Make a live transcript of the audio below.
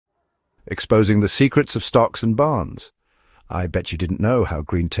exposing the secrets of stocks and bonds. I bet you didn't know how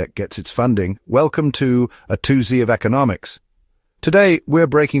green tech gets its funding. Welcome to A2Z of economics. Today, we're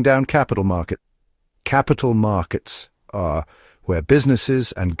breaking down capital markets. Capital markets are where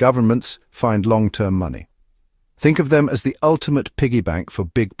businesses and governments find long-term money. Think of them as the ultimate piggy bank for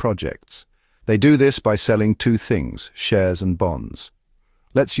big projects. They do this by selling two things, shares and bonds.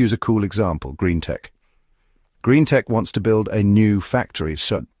 Let's use a cool example, green tech. Green tech wants to build a new factory,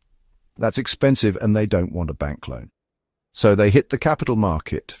 so that's expensive and they don't want a bank loan. So they hit the capital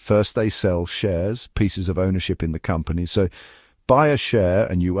market. First they sell shares, pieces of ownership in the company. So buy a share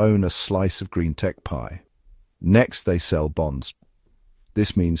and you own a slice of green tech pie. Next they sell bonds.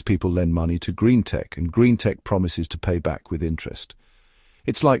 This means people lend money to green tech, and green tech promises to pay back with interest.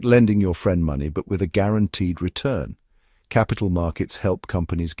 It's like lending your friend money, but with a guaranteed return. Capital markets help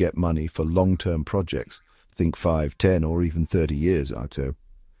companies get money for long-term projects. Think 5, 10, or even 30 years.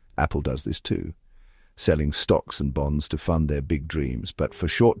 Apple does this too, selling stocks and bonds to fund their big dreams. But for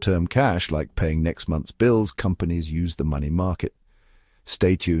short-term cash, like paying next month's bills, companies use the money market.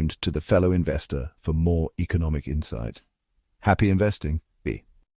 Stay tuned to The Fellow Investor for more economic insights. Happy investing.